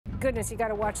goodness, you got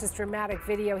to watch this dramatic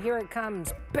video. Here it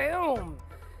comes. Boom!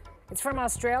 It's from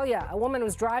Australia. A woman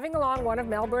was driving along one of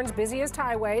Melbourne's busiest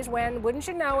highways when, wouldn't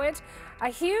you know it, a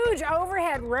huge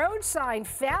overhead road sign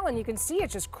fell, and you can see it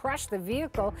just crushed the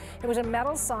vehicle. It was a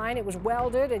metal sign. It was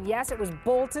welded, and yes, it was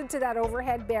bolted to that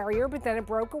overhead barrier, but then it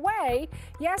broke away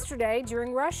yesterday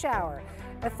during rush hour.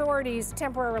 Authorities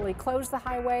temporarily closed the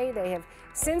highway. They have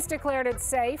since declared it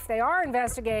safe. They are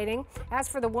investigating. As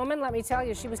for the woman, let me tell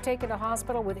you, she was taken to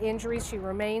hospital with injuries. She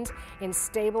remains in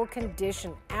stable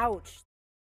condition. Ouch.